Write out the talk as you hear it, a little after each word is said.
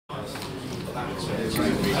Good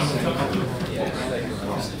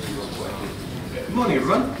morning,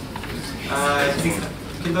 everyone.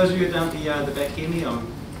 Can those of you down the back hear me? Yep.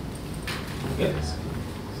 Is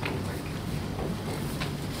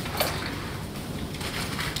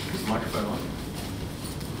the microphone on?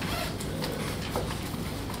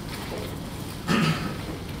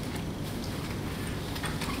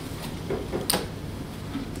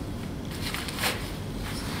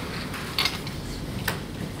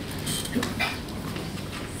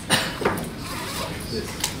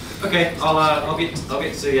 Okay, I'll get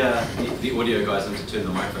the audio guys and to turn the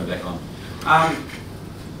microphone back on.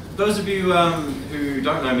 Those of you who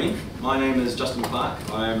don't know me, my name is Justin Clarke.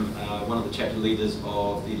 I'm one of the chapter leaders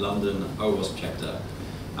of the London OWASP chapter.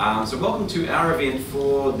 So welcome to our event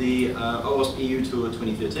for the OWASP EU Tour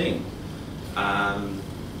 2013.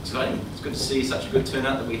 Exciting. It's good to see such a good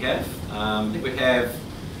turnout that we have. I think we have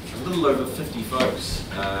a little over 50 folks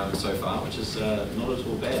so far, which is not at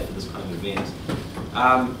all bad for this kind of event.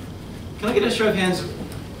 Can I get a show of hands?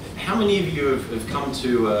 How many of you have come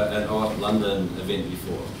to an OWASP London event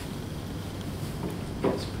before?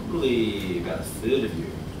 It's probably about a third of you.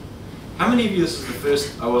 How many of you, this is the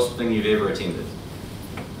first OWASP thing you've ever attended?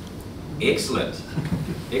 Excellent.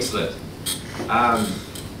 Excellent.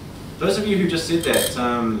 Those of you who just said that,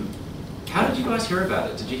 how did you guys hear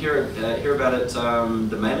about it? Did you hear about it,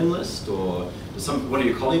 the mailing list, or did one of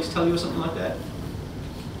your colleagues tell you or something like that?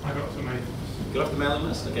 I got off the mailing list. Got off the mailing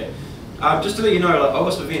list? Okay. Just to let you know, like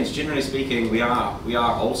OWASP events, generally speaking, we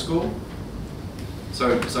are old school.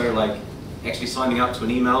 So like actually signing up to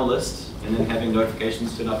an email list and then having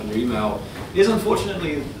notifications turn up in your email is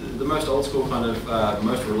unfortunately the most old school kind of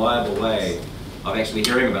most reliable way of actually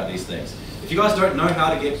hearing about these things. If you guys don't know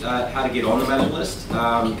how to get on the mailing list,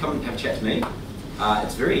 come and have a chat to me.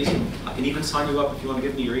 It's very easy. I can even sign you up if you want to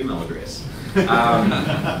give me your email address.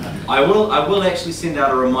 I will actually send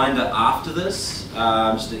out a reminder after this,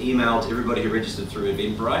 just an email to everybody who registered through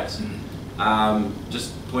Eventbrite,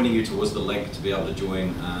 just pointing you towards the link to be able to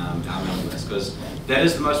join our mailing list, because that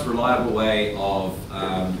is the most reliable way of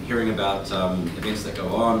hearing about events that go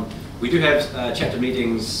on. We do have chapter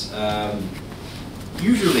meetings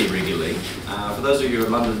usually regularly. For those of you who are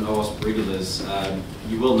London OWASP regulars,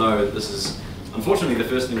 you will know that this is unfortunately the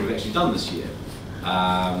first thing we've actually done this year.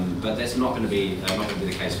 But that's not going to be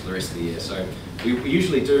the case for the rest of the year. So we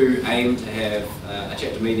usually do aim to have a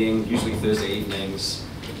chapter meeting, usually Thursday evenings,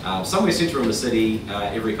 somewhere central in the city,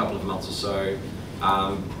 every couple of months or so.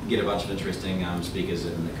 Get a bunch of interesting speakers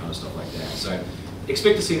and that kind of stuff like that. So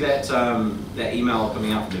expect to see that that email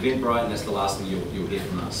coming out from Eventbrite, and that's the last thing you'll hear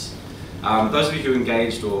from us. Those of you who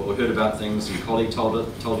engaged or heard about things, your colleague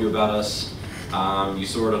told you about us, you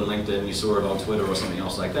saw it on LinkedIn, you saw it on Twitter or something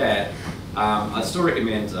else like that. I'd still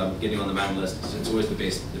recommend getting on the mailing list. It's always the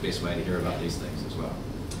best way to hear about these things as well.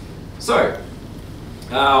 So,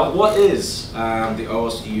 what is the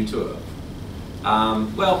OWASP EU Tour?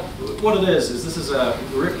 Well, what it is this is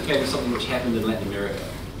we're replicating something which happened in Latin America.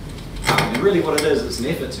 And really what it is, it's an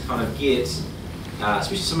effort to kind of get,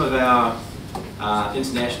 especially some of our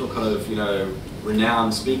international kind of,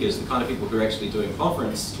 renowned speakers, the kind of people who are actually doing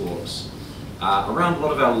conference talks, around a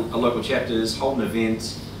lot of our local chapters, hold an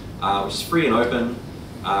event, which is free and open.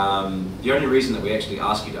 The only reason that we actually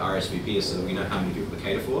ask you to RSVP is so that we know how many people to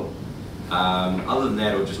cater for. Other than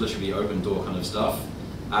that, it'll just literally be open door kind of stuff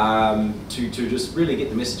to just really get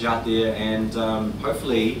the message out there and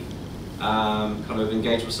hopefully kind of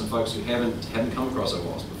engage with some folks who haven't come across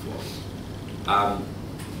OWASP before.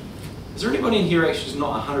 Is there anybody in here actually who's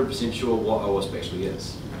not 100% sure what OWASP actually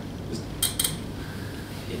is?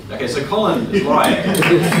 Okay, so Colin is lying, and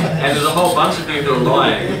there's a whole bunch of you who are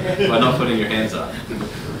lying by not putting your hands up.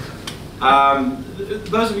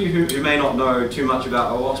 Those of you who may not know too much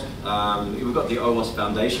about OWASP, we've got the OWASP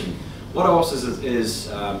Foundation. What OWASP is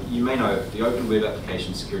you may know, the Open Web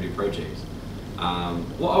Application Security Project.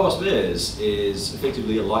 What OWASP is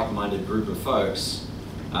effectively a like-minded group of folks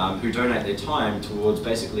who donate their time towards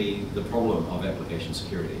basically the problem of application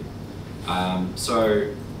security.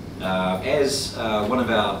 As one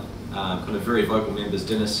of our kind of very vocal members,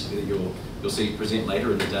 Dennis, who you'll see present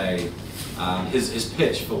later in the day, his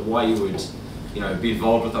pitch for why you would be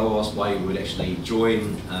involved with OWASP, why you would actually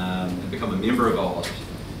join and become a member of OWASP,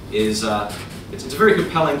 is it's a very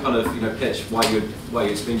compelling kind of pitch why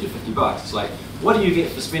you'd spend your $50. It's like, what do you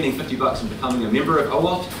get for spending $50 and becoming a member of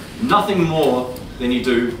OWASP? Nothing more than you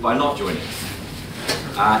do by not joining.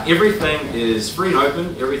 Everything is free and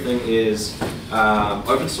open. Everything is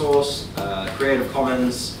open source, Creative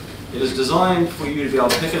Commons. It is designed for you to be able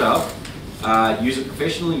to pick it up, use it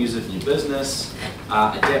professionally, use it in your business,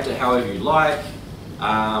 adapt it however you like,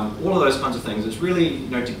 all of those kinds of things. It's really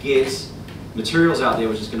to get materials out there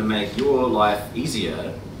which is going to make your life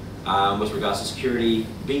easier with regards to security,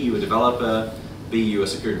 be you a developer, be you a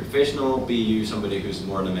security professional, be you somebody who's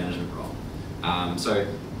more in a management role. So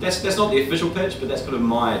that's not the official pitch, but that's kind of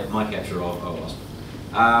my capture of OWASP.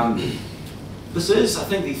 This is, I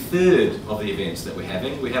think, the third of the events that we're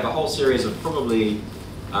having. We have a whole series of probably,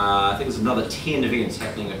 I think there's another 10 events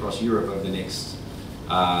happening across Europe over the next,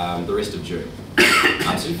 the rest of June.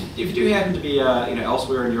 So if you do happen to be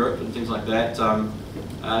elsewhere in Europe and things like that,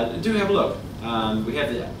 do have a look. We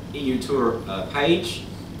have the EU Tour page,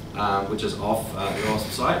 which is off the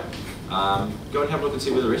OWASP site. Go and have a look and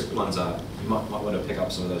see where the rest of the ones are. You might want to pick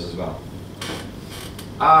up some of those as well.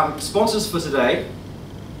 Sponsors for today.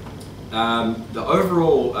 The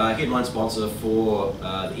overall headline sponsor for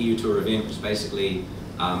the EU Tour event was basically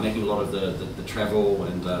making a lot of the travel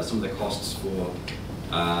and some of the costs for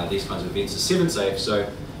these kinds of events is 7Safe. So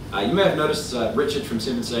you may have noticed Richard from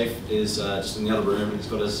 7Safe is just in the other room. He's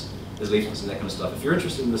got his leaflets and that kind of stuff. If you're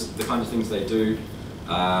interested in the kind of things they do,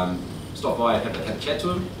 stop by and have a chat to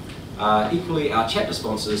them. Equally, our chapter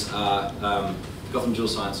sponsors are Gotham Dual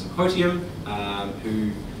Science and Quotium,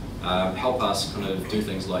 who help us kind of do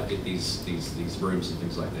things like get these rooms and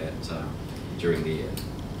things like that during the year.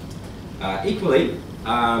 Equally,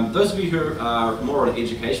 those of you who are more on the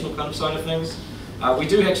educational kind of side of things, we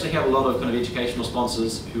do actually have a lot of kind of educational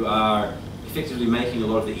sponsors who are effectively making a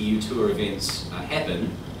lot of the EU Tour events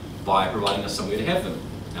happen by providing us somewhere to have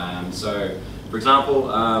them. So, for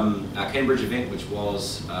example, our Cambridge event, which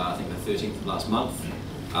was I think the 13th of last month,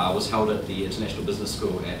 was held at the International Business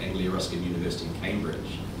School at Anglia Ruskin University in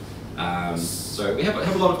Cambridge. So we have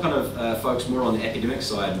a lot of kind of folks more on the academic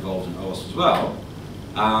side involved in OWASP as well.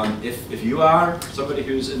 If you are somebody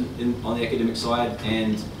who's on the academic side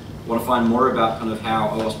and want to find more about kind of how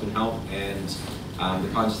OWASP can help and the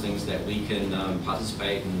kinds of things that we can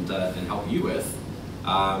participate and help you with,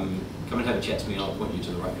 come and have a chat to me and I'll point you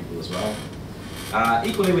to the right people as well.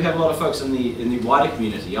 Equally, we have a lot of folks in the wider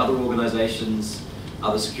community, other organisations,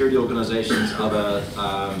 other security organisations, other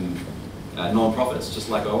non-profits, just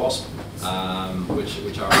like OWASP,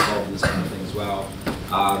 which are involved in this kind of thing as well,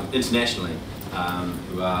 internationally,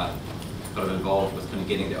 who are kind of involved with kind of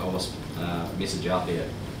getting the OWASP message out there.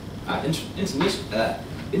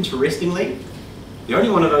 Interestingly, the only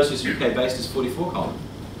one of those who's UK-based is 44Com.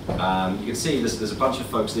 You can see there's a bunch of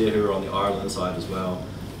folks there who are on the Ireland side as well,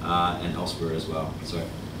 and elsewhere as well. So,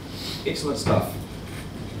 excellent stuff.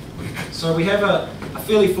 So we have a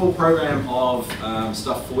fairly full program of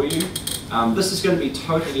stuff for you. This is going to be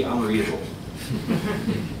totally unreadable.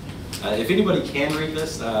 If anybody can read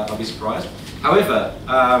this, I'll be surprised. However,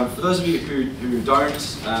 for those of you who don't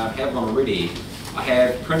have one already, I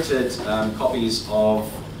have printed copies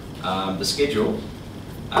of the schedule,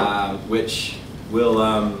 which will,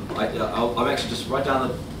 I'll actually just write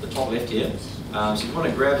down the top left here. So if you want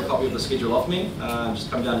to grab a copy of the schedule off me,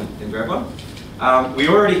 just come down and grab one. We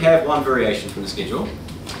already have one variation from the schedule,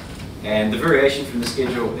 and the variation from the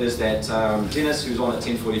schedule is that Dennis, who's on at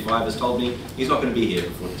 10:45, has told me he's not going to be here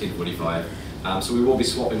before 10:45. So we will be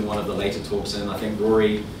swapping one of the later talks in. I think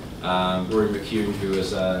Rory McCune, who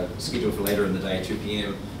is scheduled for later in the day, 2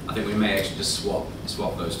 p.m. I think we may actually just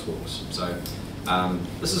swap those talks. So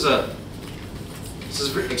this is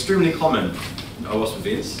extremely common in OWASP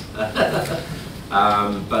events.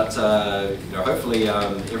 But hopefully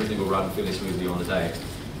everything will run fairly smoothly on the day.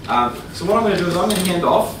 So what I'm going to do is I'm going to hand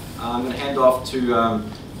off. I'm going to hand off to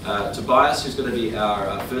Tobias, who's going to be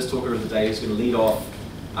our first talker of the day, who's going to lead off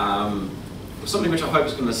with something which I hope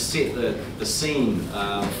is going to set the scene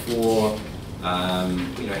for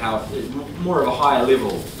how more of a higher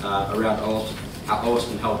level around how OWASP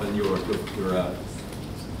can help in your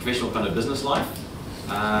professional kind of business life,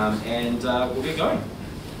 and we'll get going.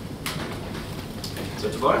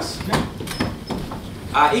 So Tobias.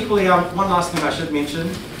 Equally, one last thing I should mention,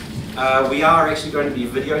 we are actually going to be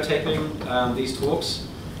videotaping these talks,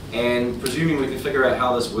 and presuming we can figure out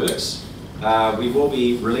how this works, we will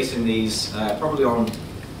be releasing these probably on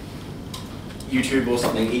YouTube or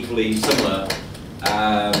something equally similar.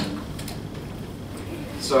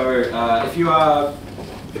 So if you are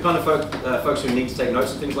the kind of folks who need to take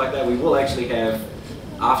notes and things like that, we will actually have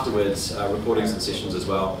afterwards recordings and sessions as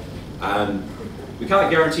well. We can't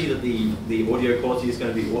guarantee that the audio quality is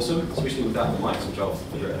going to be awesome, especially without the mics, which I'll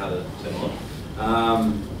figure out how to turn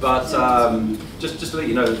on. But just to let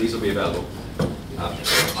you know that these will be available.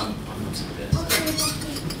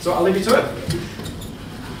 So I'll leave you to it.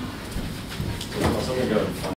 So I'm going to go and find